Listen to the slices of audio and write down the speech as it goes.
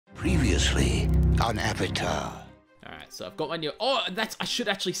Previously on Avatar. Alright, so I've got my new... Oh, I should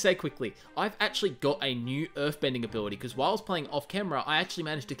actually say quickly. I've actually got a new earthbending ability, because while I was playing off camera, I actually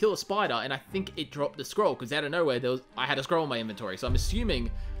managed to kill a spider, and I think it dropped the scroll, because out of nowhere, I had a scroll in my inventory, so I'm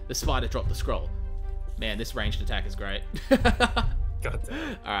assuming the spider dropped the scroll. Man, this ranged attack is great. God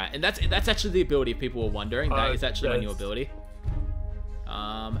damn. Alright, and that's actually the ability, if people were wondering. That is actually my new ability.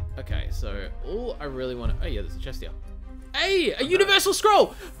 Okay, so all I really want to... Oh yeah, there's a chest here. Hey, a universal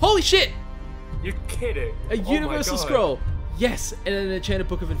scroll! Holy shit! You're kidding. A universal scroll. Yes, and an enchanted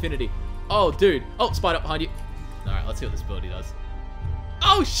book of infinity. Oh, dude. Oh, spider up behind you. All right, let's see what this ability does.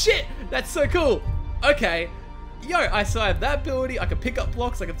 Oh, shit. That's so cool. Okay. Yo, I have that ability. I can pick up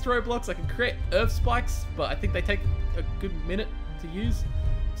blocks. I can throw blocks. I can create earth spikes, but I think they take a good minute to use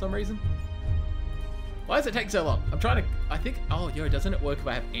for some reason. Why does it take so long? I'm trying to... I think... Oh, yo, doesn't it work if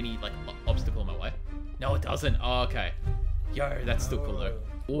I have any, like, obstacle in my way? No, it doesn't. Oh, okay. Yo, that's still cool, though.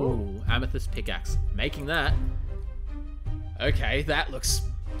 Ooh, amethyst pickaxe. Making that. Okay, that looks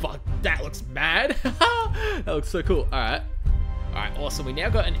mad. That looks so cool. Alright. Alright, awesome. We now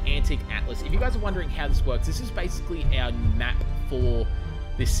got an antique atlas. If you guys are wondering how this works, this is basically our map for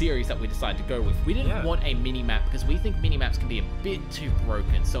this series that we decided to go with. We didn't want a mini-map because we think mini-maps can be a bit too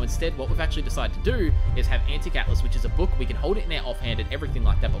broken. So instead, what we've actually decided to do is have Antique Atlas, which is a book. We can hold it in our offhand and everything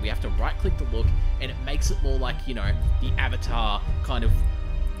like that, but we have to right-click to look, and it makes it more like, you know, the Avatar kind of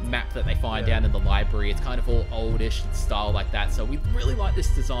map that they find down in the library. It's kind of all oldish style like that. So we really like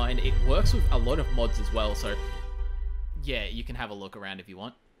this design. It works with a lot of mods as well. So yeah, you can have a look around if you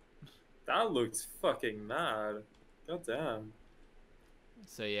want. That looks fucking mad. God damn.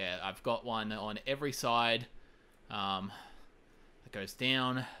 So yeah, I've got one on every side that goes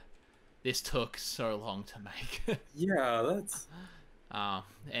down. This took so long to make. Yeah, that's... and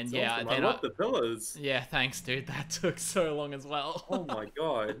that's yeah, awesome. then I love the pillars. Yeah, thanks, dude. That took so long as well. Oh my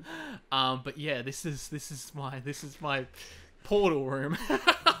god. But yeah, this is my portal room.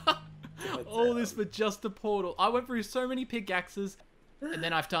 All this for just a portal. I went through so many pickaxes, and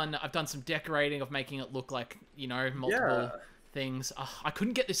then I've done some decorating of making it look like, you know, multiple things. I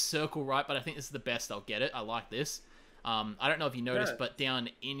couldn't get this circle right, but I think this is the best I'll get it. I like this. I don't know if you noticed, but down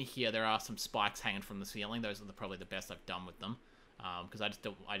in here there are some spikes hanging from the ceiling. Those are probably the best I've done with them, because I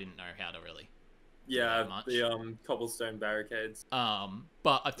didn't know how to really. Yeah, the cobblestone barricades.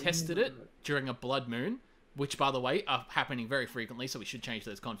 But I've tested it during a blood moon, which by the way are happening very frequently, so we should change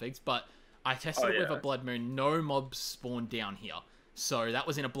those configs. But I tested it with a blood moon. No mobs spawned down here. So that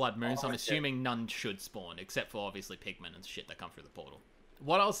was in a blood moon, so I'm assuming none should spawn, except for obviously pigmen and shit that come through the portal.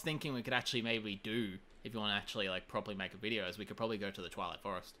 What I was thinking we could actually maybe do, if you want to actually like properly make a video, is we could probably go to the Twilight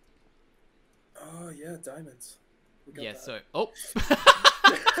Forest. Oh yeah, diamonds. Yeah, so... Oh!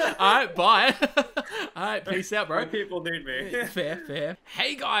 Alright, bye! Alright, peace out, bro. My people need me. Fair.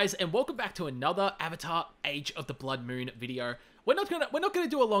 Hey guys, and welcome back to another Avatar Age of the Blood Moon video. We're not gonna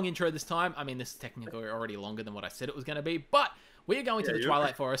do a long intro this time. I mean, this is technically already longer than what I said it was gonna be, but we are going to the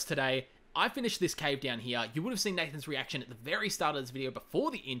Twilight Forest today. I finished this cave down here. You would have seen Nathan's reaction at the very start of this video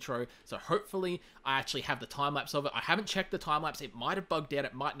before the intro, so hopefully I actually have the time-lapse of it. I haven't checked the time-lapse. It might have bugged out.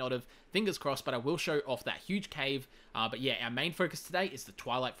 It might not have. Fingers crossed, but I will show off that huge cave. But yeah, our main focus today is the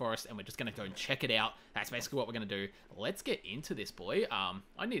Twilight Forest, and we're just going to go and check it out. That's basically what we're going to do. Let's get into this, boy.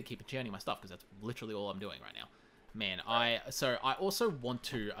 I need to keep enchanting my stuff, because that's literally all I'm doing right now. Man, I also want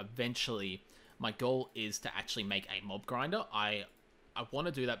to eventually... My goal is to actually make a mob grinder. I want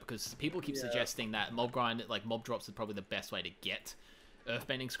to do that because people keep suggesting that mob drops is probably the best way to get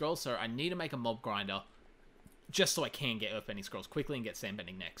earthbending scrolls. So I need to make a mob grinder just so I can get earthbending scrolls quickly and get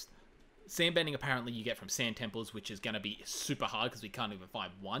sandbending next. Sandbending apparently you get from sand temples, which is going to be super hard because we can't even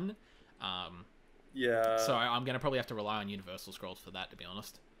find one. So I'm going to probably have to rely on universal scrolls for that, to be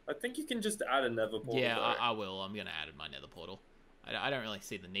honest. I think you can just add a nether portal. Yeah, I will. I'm going to add my nether portal. I don't really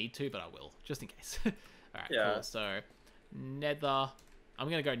see the need to, but I will, just in case. Alright, cool. So, nether... I'm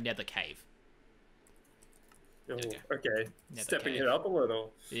going to go nether cave. Oh, okay. Nether Stepping cave. it up a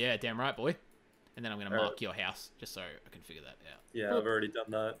little. Yeah, damn right, boy. And then I'm going to mark your house, just so I can figure that out. Yeah, Boop. I've already done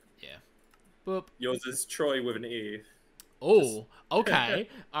that. Yeah. Boop. Yours is Troy with an E. Oh, okay.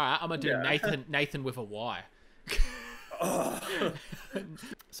 Alright, I'm going to do Nathan with a Y.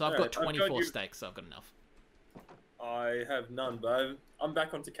 So I've got 24 steaks, so I've got enough. I have none, but I'm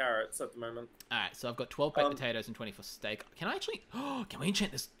back onto carrots at the moment. Alright, so I've got 12 baked potatoes and 24 steak. Can I actually... Oh, can we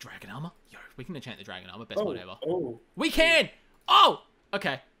enchant this dragon armor? Yo, we can enchant the dragon armor. Best mod ever. Oh. We can! Oh!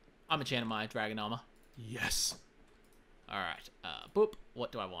 Okay. I'm enchanting my dragon armor. Yes. Alright. Boop.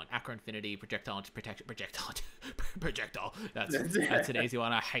 What do I want? Acro Infinity, projectile, projectile. That's an easy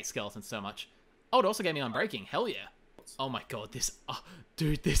one. I hate skeletons so much. Oh, it also gave me Unbreaking. Hell yeah. Oh my god, this...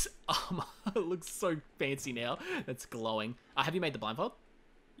 dude, this armor looks so fancy now. That's glowing. Have you made the blindfold?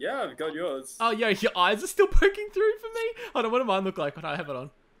 Yeah, I've got yours. Oh, yo, your eyes are still poking through for me? Hold on, what do mine look like when I have it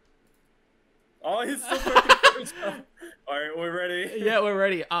on? Oh, he's still poking through. Alright, we're ready. Yeah, we're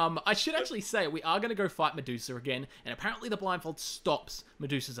ready. I should actually say, we are going to go fight Medusa again, and apparently the blindfold stops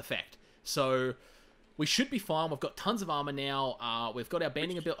Medusa's effect. So, we should be fine. We've got tons of armor now. We've got our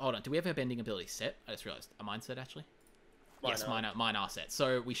bending ability. Hold on, do we have our bending ability set? I just realized. Are mine set, actually? Yes, mine are set.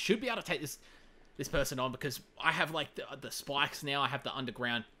 So, we should be able to take this person on, because I have, like, the spikes now. I have the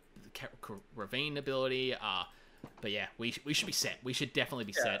underground ravine ability. But yeah, we should be set. We should definitely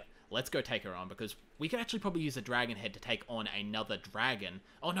be set. Let's go take her on, because we could actually probably use a dragon head to take on another dragon.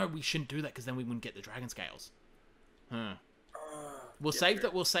 Oh no, we shouldn't do that, because then we wouldn't get the dragon scales. We'll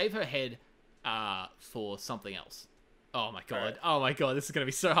save her head for something else. Oh my god. Right. Oh my god, this is going to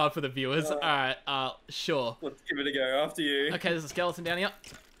be so hard for the viewers. Alright, sure. Let's give it a go after you. Okay, there's a skeleton down here.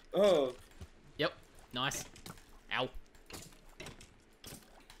 Oh. Yep, nice. Ow.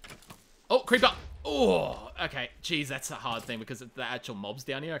 Oh, creeper! Oh, okay. Jeez, that's a hard thing because of the actual mobs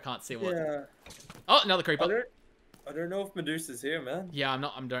down here. I can't see what. Yeah. Oh, another creeper. I don't know if Medusa's here, man. Yeah,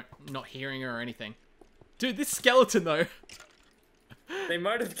 I'm not hearing her or anything. Dude, this skeleton though. They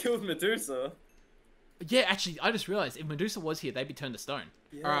might have killed Medusa. Yeah, actually, I just realized if Medusa was here, they'd be turned to stone.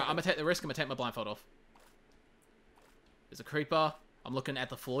 Yeah. All right, I'm gonna take the risk. I'm gonna take my blindfold off. There's a creeper. I'm looking at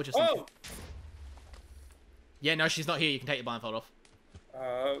the floor just. Oh. Yeah, no, she's not here. You can take your blindfold off.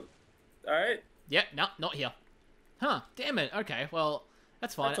 All right. Yeah, no, not here. Huh, damn it. Okay, well,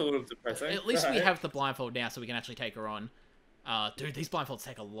 that's fine. That's a little depressing. At least we have the blindfold now, so we can actually take her on. Dude, these blindfolds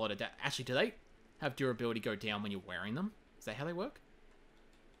take a lot of... Actually, do they have durability go down when you're wearing them? Is that how they work?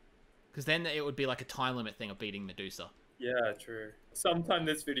 Because then it would be like a time limit thing of beating Medusa. Yeah, true. Sometime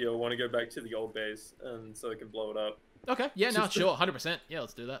this video, I want to go back to the old base, and so I can blow it up. Okay, yeah, no, sure, 100%. Yeah,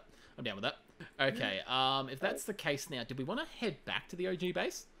 let's do that. I'm down with that. Okay, if that's the case now, did we want to head back to the OG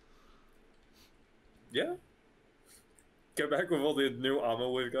base? Yeah. Go back with all the new armor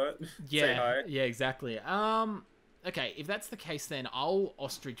we've got. Yeah. Say hi. Yeah, exactly. Okay, if that's the case, then I'll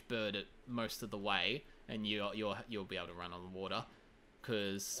ostrich bird it most of the way, and you'll be able to run on the water.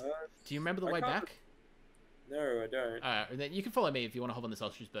 Cause do you remember the way back? No, I don't. Alright, then you can follow me if you want to hop on this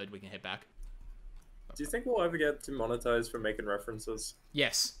ostrich bird. We can head back. Do you think we'll ever get demonetized for making references?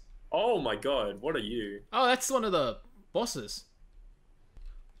 Yes. Oh my god, what are you? Oh, that's one of the bosses.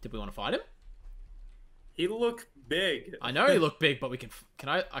 Did we want to fight him? He looked big. I know he looked big, but we can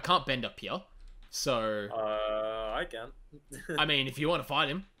I can't bend up here. So I can. I mean, if you want to fight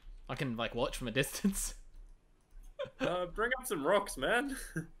him, I can like watch from a distance. Bring up some rocks, man.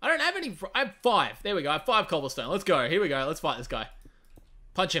 I don't have any. I have 5. There we go. I have 5 cobblestone. Let's go. Here we go. Let's fight this guy.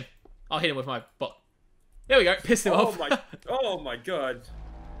 Punch him. I'll hit him with my bot. There we go. Pissed him off. Oh my god.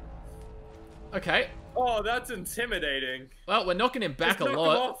 Okay. Oh, that's intimidating. Well, we're knocking him back a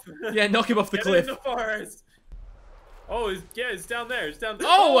lot. Him off. Yeah, knock him off the cliff. In the forest. Oh, he's down there. He's down there.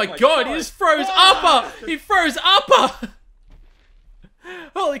 Oh my god, he just froze upper. He froze upper.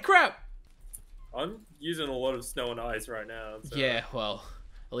 Holy crap. I'm using a lot of snow and ice right now. So. Yeah, well,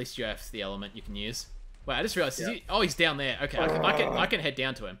 at least you have the element you can use. Wait, I just realized. Oh, he's down there. Okay, I can head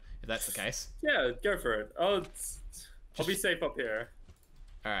down to him if that's the case. Yeah, go for it. I'll be safe up here.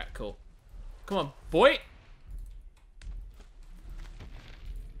 All right, cool. Come on, boy.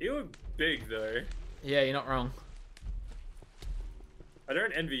 You look big though. Yeah, you're not wrong. I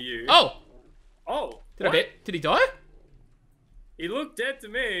don't envy you. Oh. Oh. Did he die? He looked dead to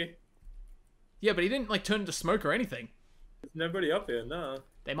me. Yeah, but he didn't like turn into smoke or anything. There's nobody up here, no.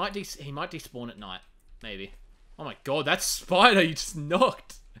 He might despawn at night, maybe. Oh my god, that spider you just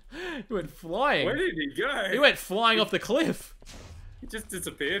knocked. He went flying. Where did he go? He went flying off the cliff. He just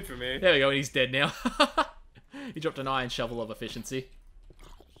disappeared from me. There we go, and he's dead now. He dropped an iron shovel of efficiency.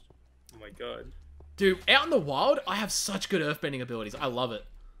 Oh my god. Dude, out in the wild, I have such good earthbending abilities. I love it.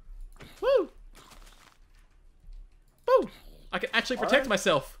 Woo! Woo! I can actually protect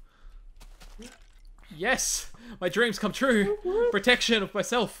myself. Yes! My dreams come true. Protection of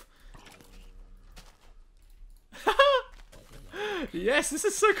myself. Yes, this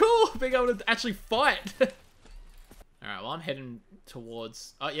is so cool. Being able to actually fight. Alright, well, I'm heading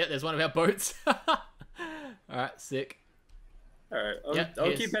towards... Oh, yeah, there's one of our boats. Alright, sick. Alright,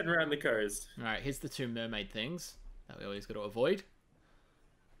 I'll keep heading around the coast. Alright, here's the 2 mermaid things that we always got to avoid.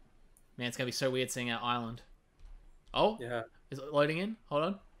 Man, it's going to be so weird seeing our island. Oh? Yeah. Is it loading in? Hold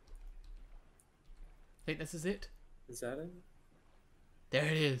on. I think this is it. Is that it? There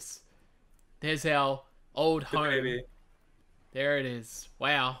it is. There's our old home. Baby. There it is.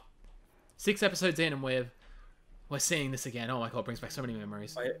 Wow. 6 episodes in and we're We're seeing this again. Oh my god, it brings back so many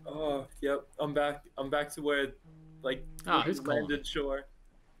memories. Oh, yep. I'm back. I'm back to where, like, Who's calling me? landed shore.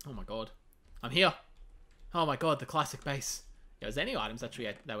 Oh my god. I'm here. Oh my god, the classic base. Yeah, is there any items that we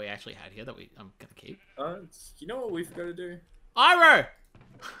actually had here that I'm gonna keep? You know what we forgot to do? Iroh!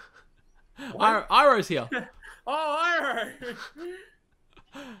 Iroh's here. Oh,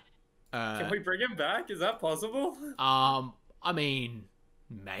 Iroh! Can we bring him back? Is that possible? I mean,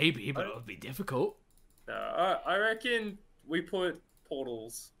 maybe, but it would be difficult. I reckon we put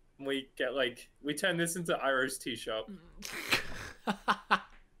portals. And we get we turn this into Iroh's tea shop.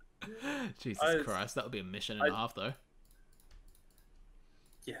 Jesus Christ, that would be a mission and a half, though.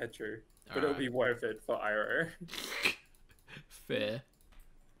 Yeah, true. But it'll be worth it for Iroh. Fair.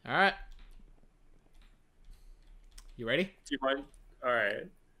 Alright. You ready? Do you mind? Alright.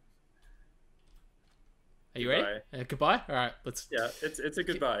 Are you ready? Goodbye? Alright, let's... Yeah, it's a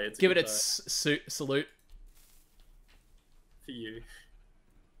goodbye. Give it its salute. For you,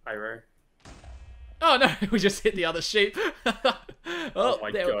 Iroh. Oh no, we just hit the other sheep. Oh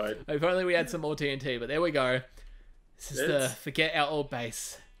my god. If only we had some more TNT, but there we go. This is to forget our old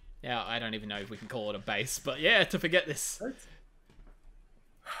base. Now, I don't even know if we can call it a base, but yeah, to forget this.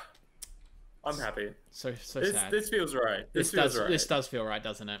 I'm happy. So sad. This feels right. This does feel right,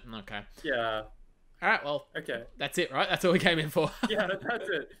 doesn't it? Okay. Yeah. Alright, well, okay. That's it, right? That's all we came in for. Yeah, that's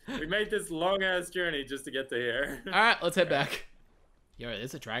it. We made this long-ass journey just to get to here. Alright, let's head back. Yo,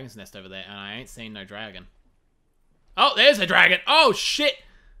 there's a dragon's nest over there, and I ain't seen no dragon. Oh, there's a dragon! Oh, shit!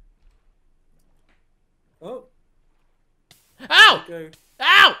 Oh. Ow! Okay.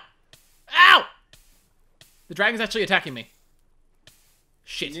 Ow! Ow! The dragon's actually attacking me.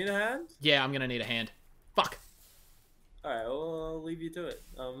 Shit. You need a hand? Yeah, I'm gonna need a hand. Fuck. Alright, well, I'll leave you to it.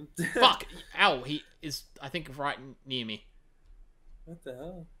 Fuck! Ow, he is, I think, right near me. What the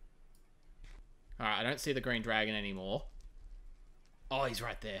hell? Alright, I don't see the green dragon anymore. Oh, he's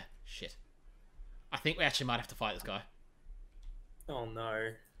right there. Shit. I think we actually might have to fight this guy. Oh, no.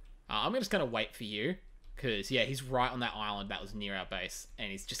 I'm just gonna wait for you. Because, yeah, he's right on that island that was near our base.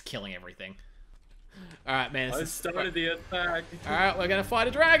 And he's just killing everything. Alright, man. I started the attack. Alright, we're gonna fight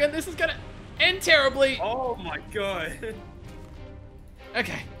a dragon. This is gonna end terribly. Oh my god.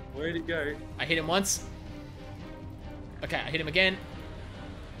 Okay. Where'd he go? I hit him once. Okay, I hit him again.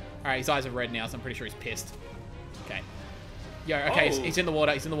 Alright, his eyes are red now, so I'm pretty sure he's pissed. Okay. Yo, okay, he's in the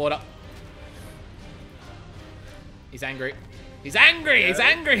water. He's in the water. He's angry. He's angry! Yeah. He's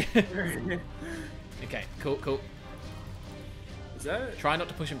angry! Okay, cool. Is that it? Try not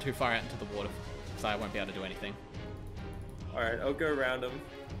to push him too far out into the water, so I won't be able to do anything. Alright, I'll go around him.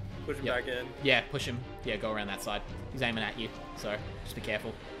 Push him back in. Yeah, push him. Yeah, go around that side. He's aiming at you, so just be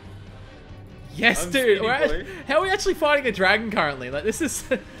careful. Yes, dude! How are we actually fighting a dragon currently? Like, this is...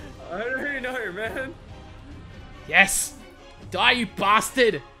 I don't really know, man. Yes! Die, you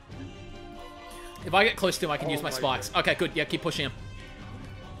bastard! If I get close to him, I can use my spikes. God. Okay, good. Yeah, keep pushing him.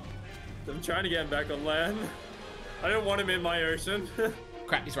 I'm trying to get him back on land. I don't want him in my ocean.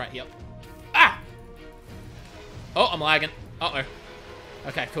 Crap, he's right here. Ah! Oh, I'm lagging. Uh-oh.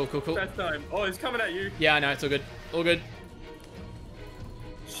 Okay, cool. That time. Oh, he's coming at you. Yeah, I know. It's all good. All good.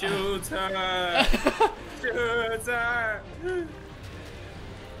 Shoot her! Shoot her!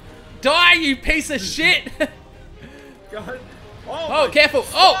 Die, you piece of shit! God. Oh, careful!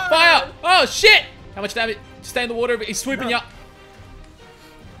 Oh, fire! Oh, shit! How much damage? Stay in the water, but he's swooping you up.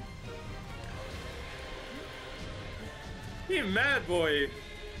 You mad boy?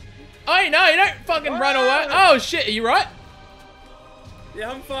 Oh, no, you don't fucking run away. Oh, shit, are you right?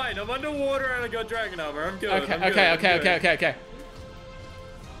 Yeah, I'm fine. I'm underwater and I got dragon armor. I'm good. Okay.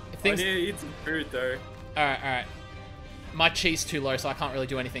 I need to eat some food, though. Alright. My chi's too low, so I can't really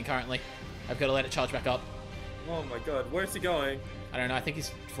do anything currently. I've got to let it charge back up. Oh my god, where's he going? I don't know, I think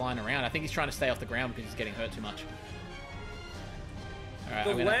he's flying around. I think he's trying to stay off the ground because he's getting hurt too much.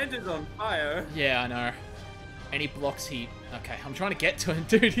 Alright, the land is on fire. Yeah, I know. Any blocks he... Okay, I'm trying to get to him,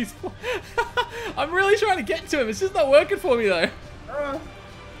 dude. He's... I'm really trying to get to him. It's just not working for me, though.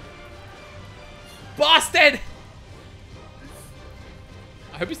 Bastard!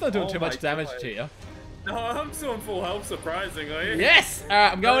 I hope he's not doing too much damage to you. No, I'm still in full health, surprisingly. Yes!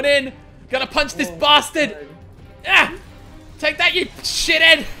 Alright, I'm going in. Gotta punch this bastard! God. Ah! Take that, you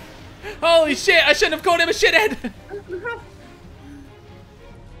shithead! Holy shit, I shouldn't have called him a shithead!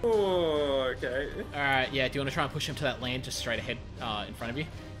 Oh, okay. Alright, yeah, do you want to try and push him to that land just straight ahead in front of you?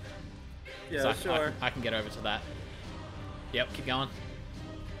 Yeah, sure. I can get over to that. Yep, keep going.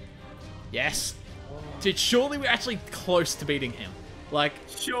 Yes! Dude, surely we're actually close to beating him. Like,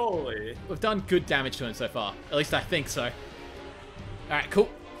 surely. We've done good damage to him so far. At least I think so. Alright, cool.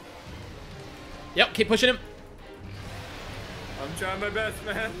 Yep, keep pushing him. I'm trying my best,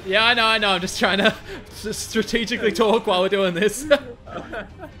 man. Yeah, I know. I'm just trying to strategically talk while we're doing this.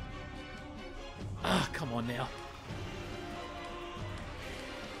 Ah, come on now.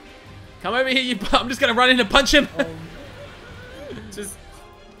 Come over here, I'm just gonna run in and punch him. Just...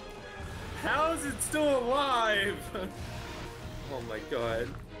 How is it still alive? Oh my god.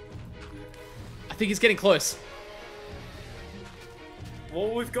 I think he's getting close.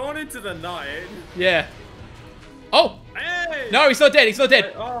 Well, we've gone into the night. Yeah. Oh! Hey! No, he's not dead. He's not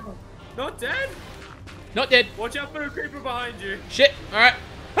dead. Oh, not dead? Not dead. Watch out for a creeper behind you. Shit. Alright.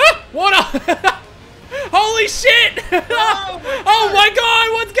 Ah! Water! Holy shit! Oh my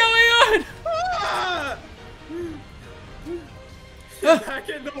god, what's going on? Ah! Get back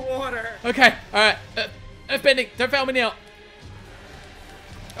in the water. Okay, alright. Bending, don't fail me now.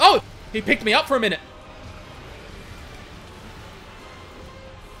 Oh! He picked me up for a minute.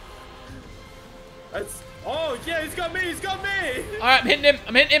 That's... Oh, yeah, he's got me. He's got me. Alright, I'm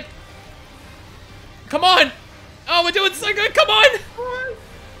hitting him. Come on. Oh, we're doing so good. Come on. What?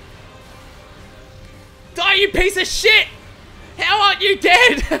 Die, you piece of shit! How aren't you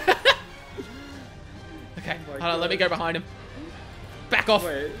dead? Okay, hold on, let me go behind him. Back off.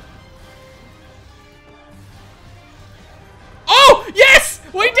 Wait. Oh, yes!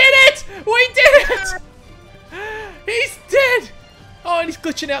 We did it! We did it! He's dead! Oh, and he's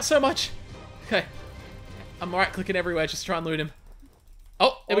glitching out so much. Okay. I'm right-clicking everywhere, just try and loot him.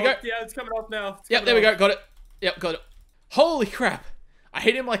 Oh, there we go. Yeah, it's coming off now. Yep, there we go. Got it. Yep, got it. Holy crap. I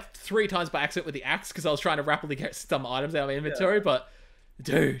hit him like 3 times by accident with the axe because I was trying to rapidly get some items out of my inventory, but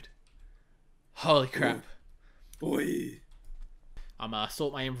dude, holy crap. Boy. I'm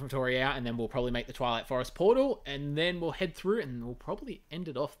sort my inventory out and then we'll probably make the Twilight Forest portal and then we'll head through and we'll probably end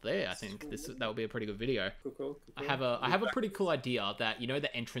it off there. I think that will be a pretty good video. Cool. I have a pretty cool idea that, you know,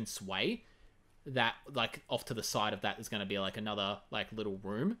 the entrance way, that like off to the side of that is going to be like another like little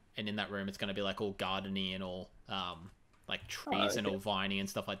room, and in that room it's going to be like all gardeny and all like trees and all viney and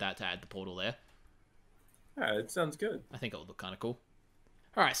stuff like that to add the portal there. Yeah, it sounds good. I think it would look kind of cool.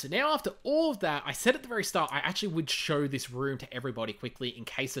 Alright, so now after all of that, I said at the very start, I actually would show this room to everybody quickly in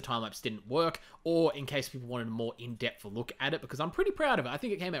case the time-lapse didn't work, or in case people wanted a more in-depth look at it, because I'm pretty proud of it. I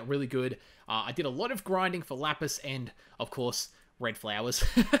think it came out really good. I did a lot of grinding for lapis and, of course, red flowers,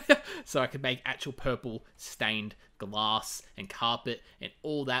 so I could make actual purple stained glass and carpet and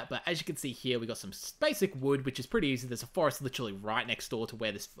all that. But as you can see here, we got some basic wood, which is pretty easy. There's a forest literally right next door to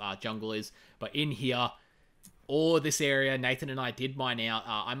where this jungle is. But in here, all this area, Nathan and I did mine out.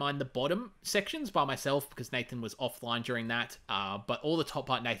 I mined the bottom sections by myself because Nathan was offline during that. But all the top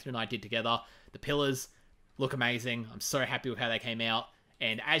part Nathan and I did together. The pillars look amazing. I'm so happy with how they came out.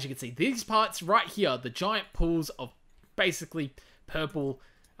 And as you can see, these parts right here, the giant pools of basically purple,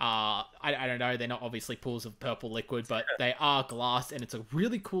 I don't know, they're not obviously pools of purple liquid, but they are glass, and it's a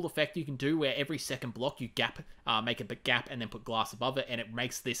really cool effect you can do where every second block you make a big gap and then put glass above it, and it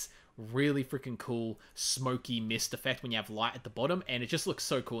makes this really freaking cool smoky mist effect when you have light at the bottom, and it just looks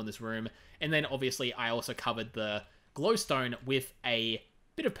so cool in this room. And then obviously I also covered the glowstone with a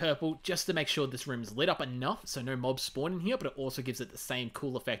bit of purple just to make sure this room is lit up enough so no mobs spawn in here, but it also gives it the same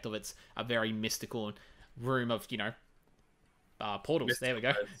cool effect of it's a very mystical room of, you know, portals. There we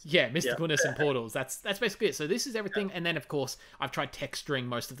go. Yeah, mysticalness and portals. That's basically it. So this is everything. And then of course I've tried texturing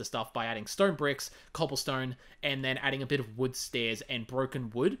most of the stuff by adding stone bricks, cobblestone, and then adding a bit of wood stairs and broken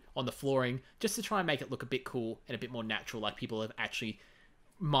wood on the flooring just to try and make it look a bit cool and a bit more natural, like people have actually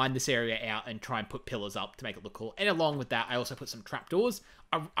mined this area out and try and put pillars up to make it look cool. And along with that, I also put some trapdoors.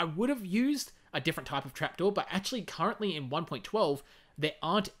 I would have used a different type of trapdoor, but actually currently in 1.12 there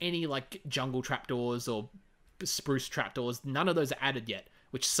aren't any like jungle trapdoors or spruce trapdoors. None of those are added yet,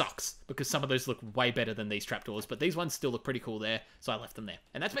 which sucks because some of those look way better than these trapdoors, but these ones still look pretty cool there, so I left them there.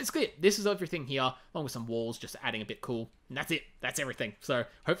 And that's basically it. This is everything here, along with some walls, just adding a bit cool, and that's it. That's everything. So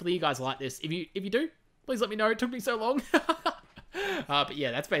hopefully you guys like this. If you do, please let me know. It took me so long. But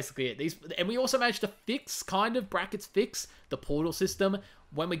yeah, that's basically it. And we also managed to fix the portal system.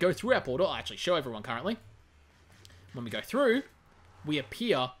 When we go through our portal, I'll actually show everyone currently. When we go through, we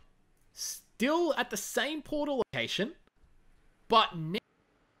appear still at the same portal location, but now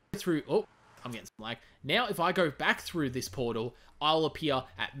through... Oh, I'm getting some lag. Now, if I go back through this portal, I'll appear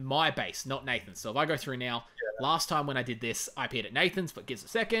at my base, not Nathan's. So if I go through now, last time when I did this, I appeared at Nathan's, but gives a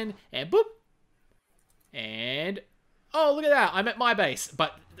second, and boop. And... oh, look at that. I'm at my base.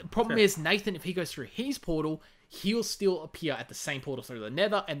 But the problem is, Nathan, if he goes through his portal, he'll still appear at the same portal through the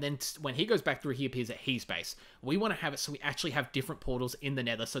nether, and then when he goes back through, he appears at his base. We want to have it so we actually have different portals in the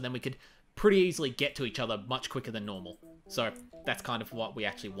nether, so then we could pretty easily get to each other much quicker than normal. So that's kind of what we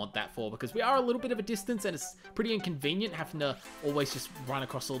actually want that for, because we are a little bit of a distance and it's pretty inconvenient having to always just run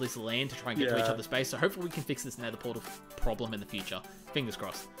across all this land to try and get to each other's base. So hopefully we can fix this nether portal problem in the future. Fingers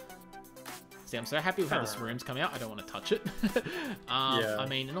crossed. See, I'm so happy with how this room's coming out. I don't want to touch it. I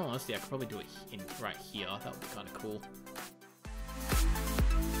mean, in all honesty, I could probably do it right here. That would be kind of cool.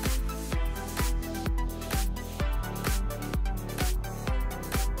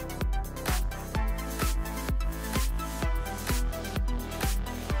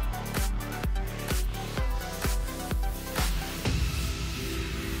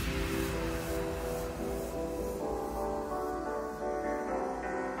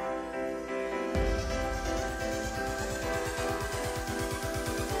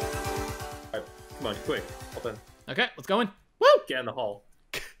 Come on, quick. Hop in. Okay, let's go in. Woo! Get in the hall.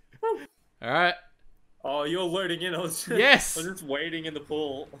 Alright. Oh, you're loading in. Yes! I was just waiting in the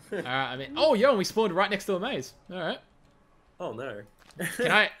pool. Alright, I mean... Oh, yo, and we spawned right next to a maze. Alright. Oh, no. Can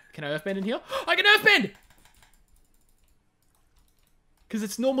I earthbend in here? I can earthbend! Because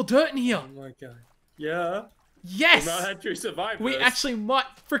it's normal dirt in here. Oh my god. Yeah. Yes! We might actually survive We this. actually might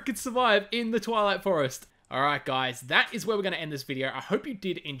freaking survive in the Twilight Forest. Alright guys, that is where we're going to end this video. I hope you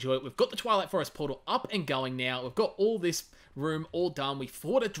did enjoy it. We've got the Twilight Forest portal up and going now. We've got all this room all done. We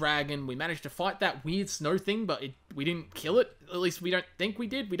fought a dragon. We managed to fight that weird snow thing, but we didn't kill it. At least we don't think we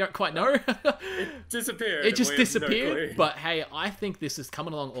did. We don't quite know. It disappeared. It just disappeared. No clue. But hey, I think this is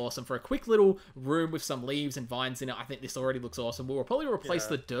coming along awesome. For a quick little room with some leaves and vines in it, I think this already looks awesome. We'll probably replace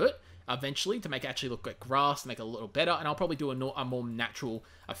the dirt eventually to make it actually look like grass, to make it a little better, and I'll probably do a more natural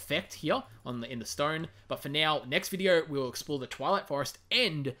effect here in the stone. But for now, next video we'll explore the Twilight Forest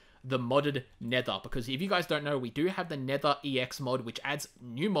and the modded nether, because if you guys don't know, we do have the NetherEx mod, which adds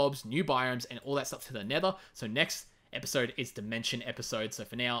new mobs, new biomes, and all that stuff to the nether. So next episode is Dimension episode. So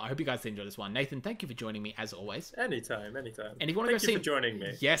for now, I hope you guys enjoyed this one. Nathan, thank you for joining me as always. Anytime. And if you want to go see... Thank you for joining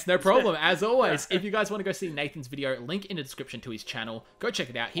me. Yes, no problem. As always, if you guys want to go see Nathan's video, link in the description to his channel. Go check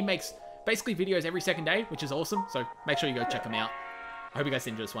it out. He makes basically videos every second day, which is awesome. So make sure you go check him out. I hope you guys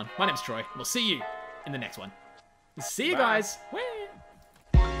enjoyed this one. My name's Troy. We'll see you in the next one. See you guys. Well.